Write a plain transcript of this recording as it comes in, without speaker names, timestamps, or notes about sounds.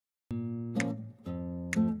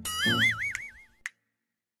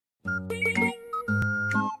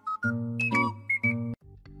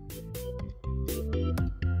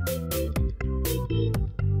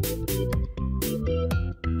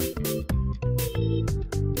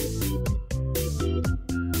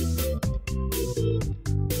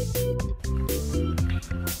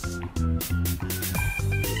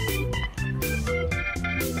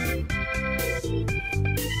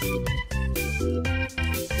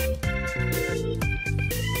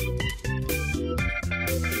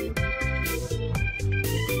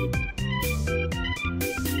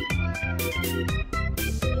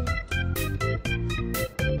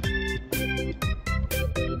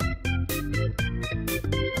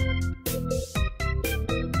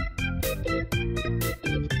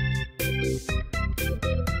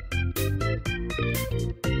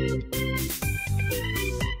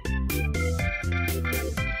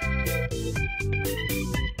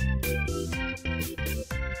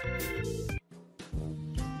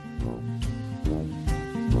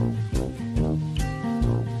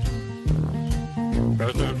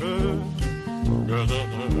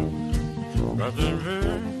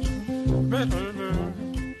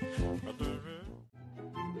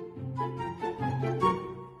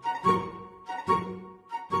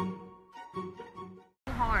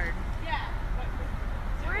Hard. Yeah.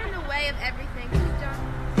 We're in the way of everything.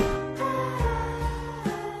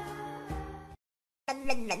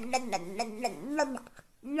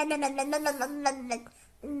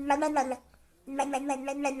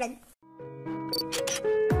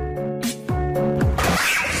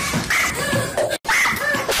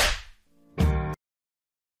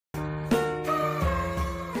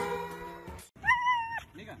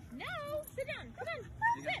 No, sit down. Come on,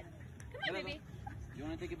 sit. Come on, baby. You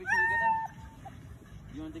want to take a picture together?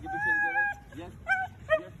 You want to take a picture together? Yes?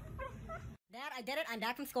 Yes? Dad, I did it. I'm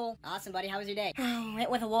back from school. Awesome, buddy. How was your day? It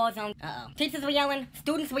was a war zone. Uh-oh. Teachers were yelling,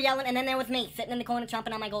 students were yelling, and then there was me, sitting in the corner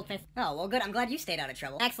chomping on my goldfish. Oh, well, good. I'm glad you stayed out of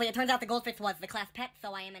trouble. Actually, it turns out the goldfish was the class pet,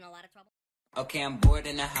 so I am in a lot of trouble. Okay, I'm bored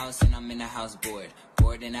in the house and I'm in the house bored.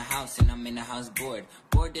 Bored in the house and I'm in the house bored.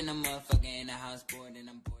 Bored in the motherfucker in the house bored and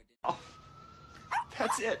I'm bored. Oh,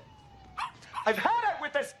 that's it. I've had it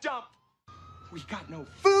with this dump. We got no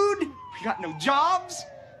food. We got no jobs.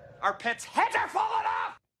 Our pets' heads are falling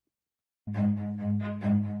off.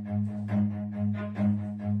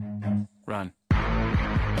 Run.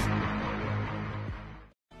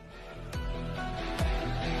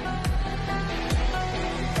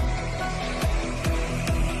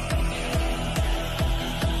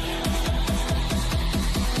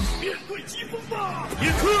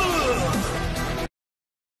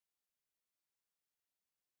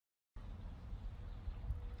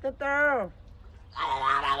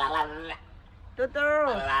 Tutu.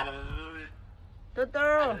 Tutu. Tutu.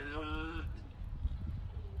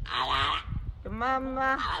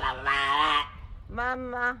 Mama.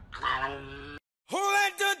 Mama. Who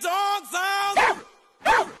let the dogs out?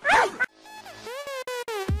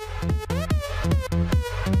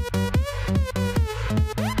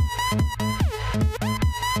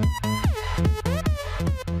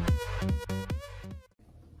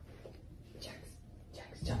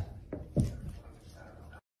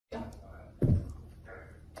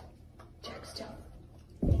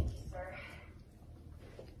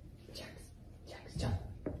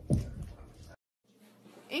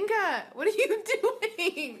 Inca, what are you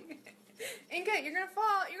doing? Inca, you're gonna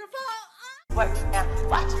fall. You're gonna fall. Ah! Work now,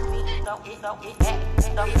 watch me. Don't get that.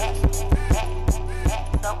 Don't get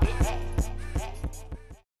Don't get that.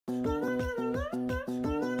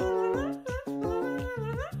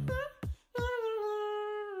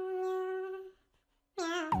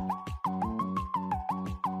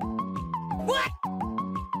 What?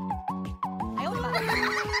 I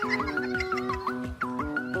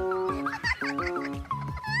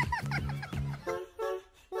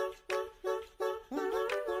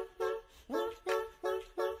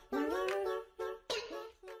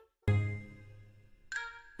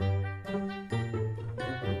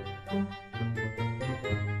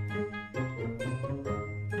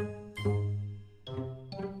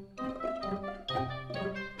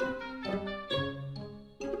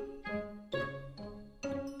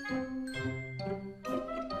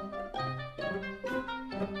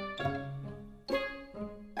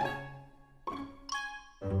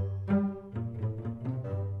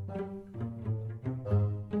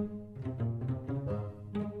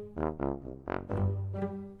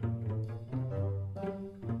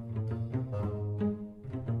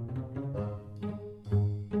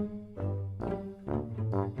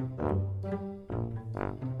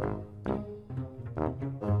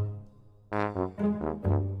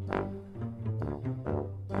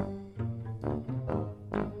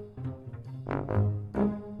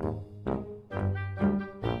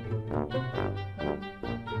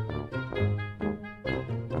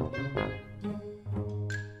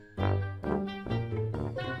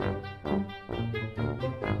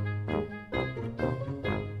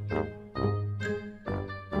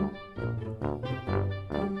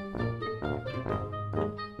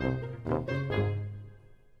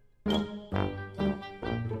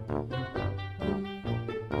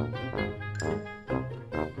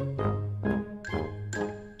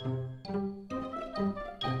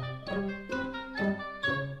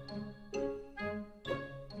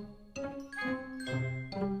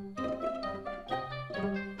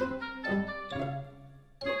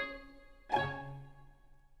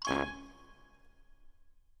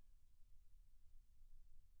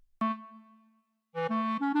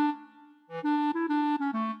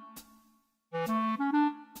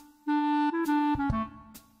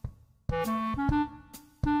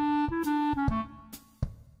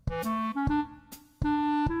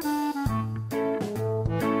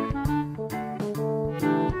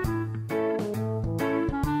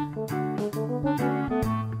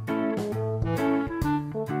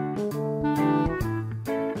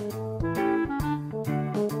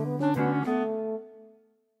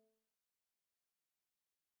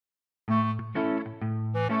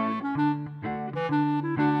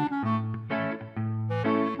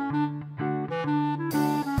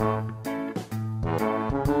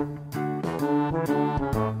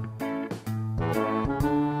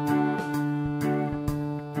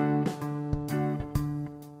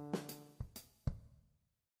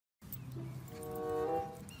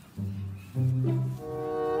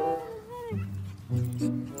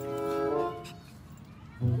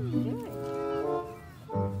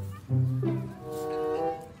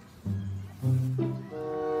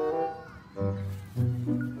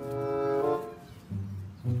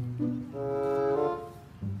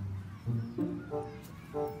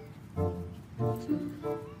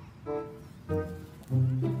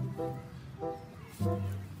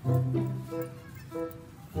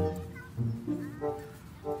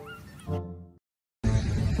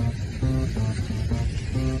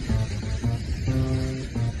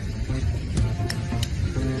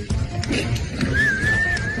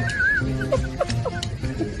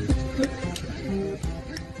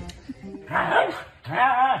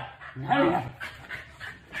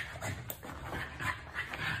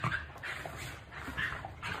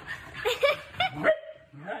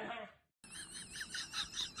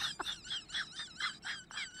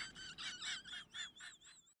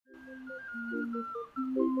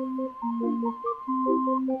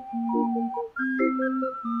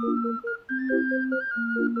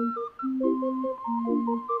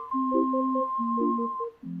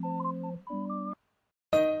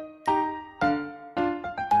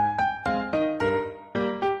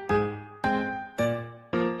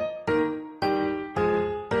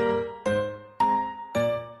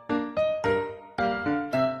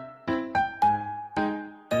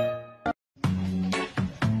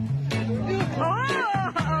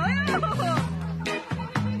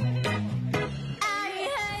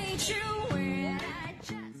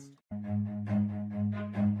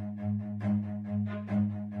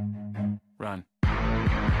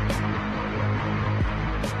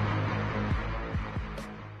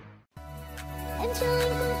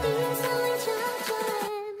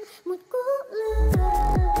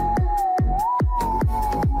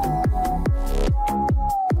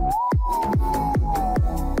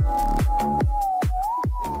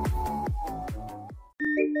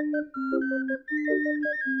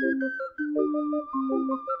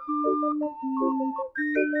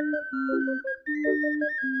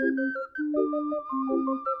Who's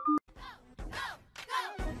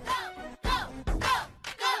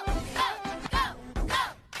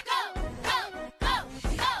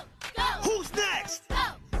next?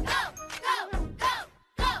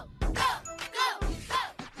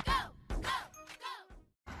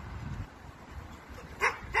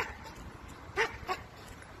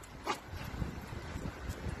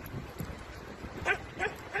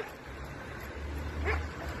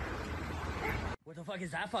 What the fuck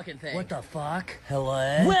is that fucking thing? What the fuck?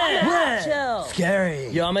 Hello? Where? Chill. Scary.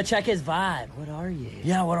 Yo, I'm gonna check his vibe. What are you?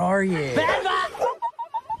 Yeah, what are you? Bad vibe!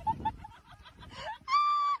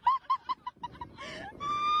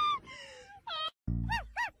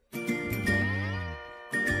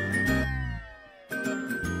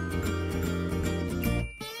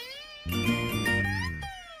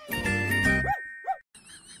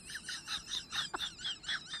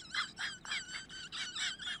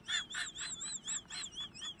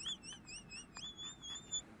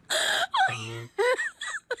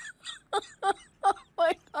 Oh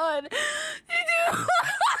my god.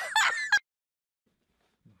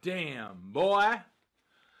 Damn, boy.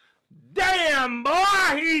 Damn, boy,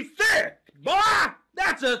 he's thick. Boy,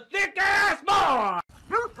 that's a thick-ass boy.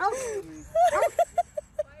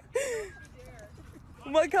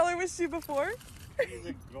 What color was she before? She's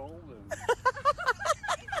a golden.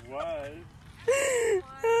 What?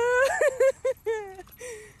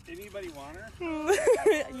 Anybody want her?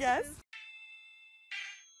 Yes.